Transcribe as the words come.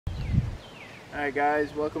Alright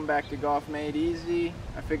guys, welcome back to Golf Made Easy.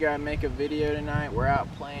 I figured I'd make a video tonight. We're out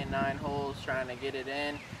playing 9 holes, trying to get it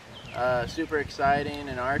in. Super exciting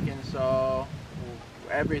in Arkansas.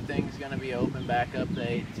 Everything's going to be open back up the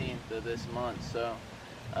 18th of this month, so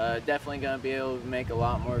definitely going to be able to make a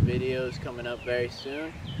lot more videos coming up very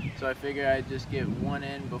soon. So I figured I'd just get one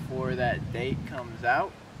in before that date comes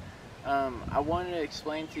out. I wanted to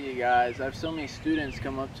explain to you guys, I have so many students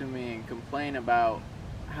come up to me and complain about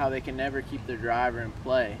how they can never keep their driver in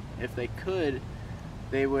play. If they could,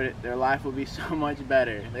 their life would be so much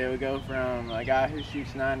better. They would go from a guy who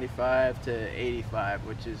shoots 95 to 85,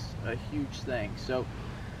 which is a huge thing. So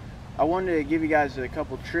I wanted to give you guys a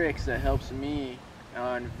couple tricks that helps me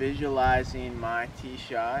on visualizing my tee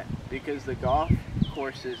shot, because the golf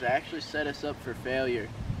courses actually set us up for failure,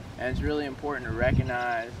 and it's really important to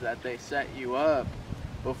recognize that they set you up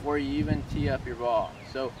before you even tee up your ball.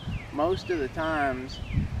 So most of the times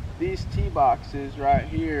these tee boxes right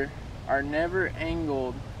here are never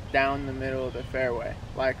angled down the middle of the fairway.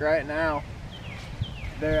 Like right now,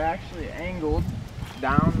 they're actually angled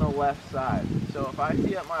down the left side. So if I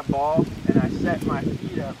tee up my ball and I set my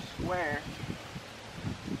feet up square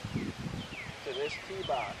to this tee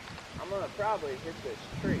box, I'm going to probably hit this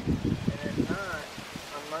tree. And if not,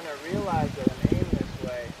 I'm going to realize that I'm aimed this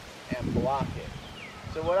way and block it.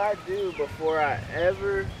 So what I do before I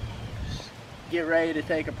ever get ready to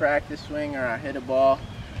take a practice swing or I hit a ball,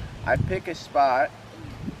 I pick a spot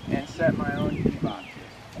and set my own tee boxes.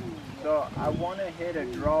 So I want to hit a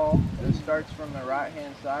draw that starts from the right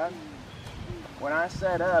hand side. When I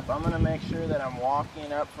set up, I'm going to make sure that I'm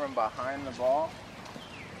walking up from behind the ball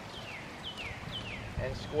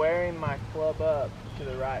and squaring my club up to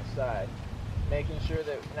the right side, making sure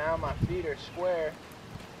that now my feet are square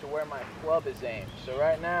to where my club is aimed. So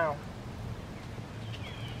right now,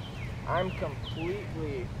 I'm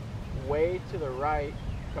completely way to the right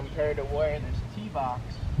compared to where this tee box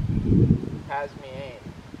has me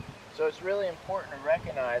aimed. So it's really important to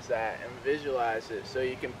recognize that and visualize it so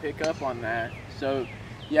you can pick up on that, so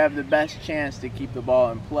you have the best chance to keep the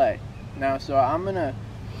ball in play. Now, so I'm gonna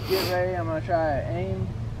get ready. I'm gonna try to aim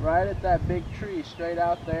right at that big tree straight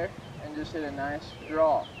out there and just hit a nice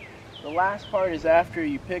draw. The last part is after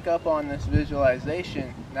you pick up on this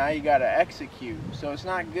visualization, now you got to execute. So it's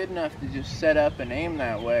not good enough to just set up and aim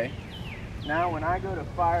that way. Now when I go to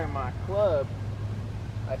fire my club,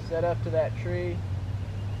 I set up to that tree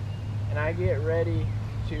and I get ready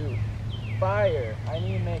to fire. I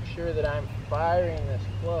need to make sure that I'm firing this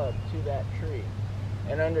club to that tree,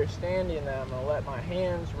 and understanding that I'm going to let my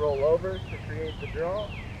hands roll over to create the draw,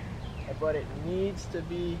 but it needs to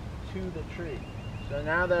be to the tree. So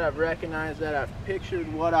now that I've recognized that, I've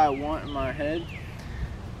pictured what I want in my head,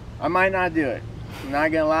 I might not do it. I'm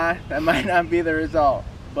not gonna lie, that might not be the result,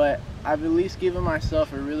 but I've at least given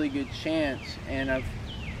myself a really good chance, and I've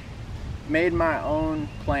made my own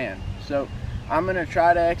plan. So I'm gonna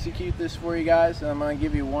try to execute this for you guys, and I'm gonna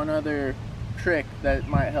give you one other trick that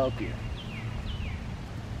might help you.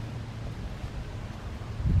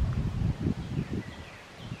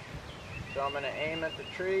 So I'm gonna aim at the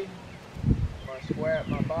tree, I'm going to square up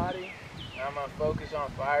my body, and I'm going to focus on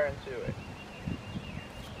firing to it.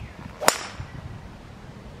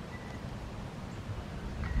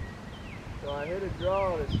 So I hit a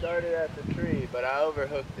draw that started at the tree, but I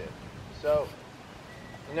overhooked it. So,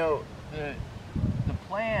 you know, the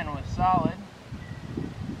plan was solid,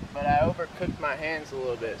 but I overcooked my hands a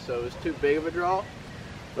little bit, so it was too big of a draw.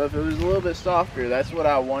 But if it was a little bit softer, that's what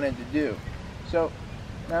I wanted to do. So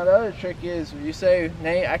now the other trick is, you say,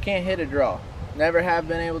 Nate, I can't hit a draw. Never have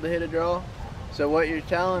been able to hit a draw. So what you're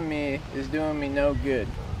telling me is doing me no good.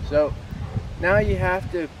 So now you have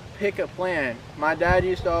to pick a plan. My dad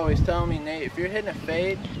used to always tell me, Nate, if you're hitting a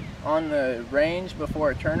fade on the range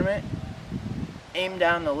before a tournament, aim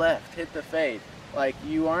down the left, hit the fade. Like,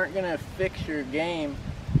 you aren't gonna fix your game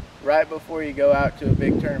right before you go out to a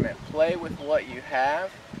big tournament. Play with what you have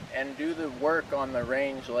and do the work on the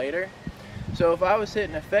range later. So if I was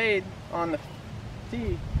hitting a fade on the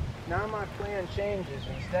tee, now my plan changes.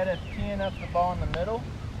 Instead of teeing up the ball in the middle,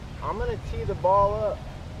 I'm going to tee the ball up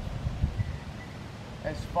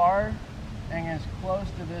as far and as close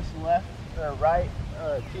to this left or right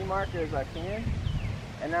tee marker as I can.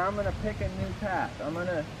 And now I'm going to pick a new path. I'm going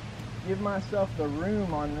to give myself the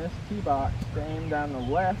room on this tee box to aim down the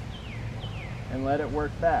left and let it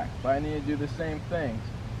work back. But I need to do the same things.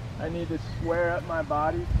 I need to square up my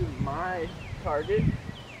body to my target,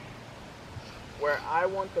 where I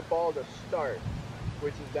want the ball to start,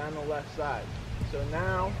 which is down the left side. So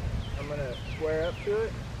now I'm going to square up to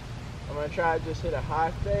it. I'm going to try to just hit a high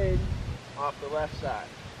fade off the left side.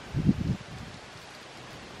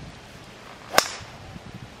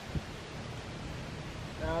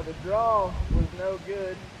 Now the draw was no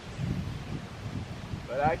good,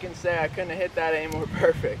 but I can say I couldn't have hit that any more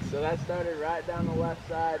perfect. So that started right down the left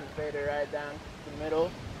side and faded right down the middle.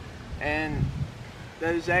 And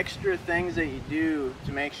those extra things that you do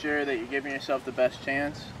to make sure that you're giving yourself the best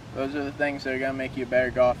chance, those are the things that are going to make you a better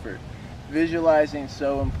golfer. Visualizing is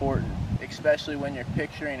so important, especially when you're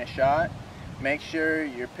picturing a shot. Make sure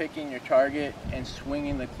you're picking your target and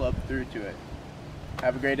swinging the club through to it.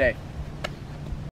 Have a great day.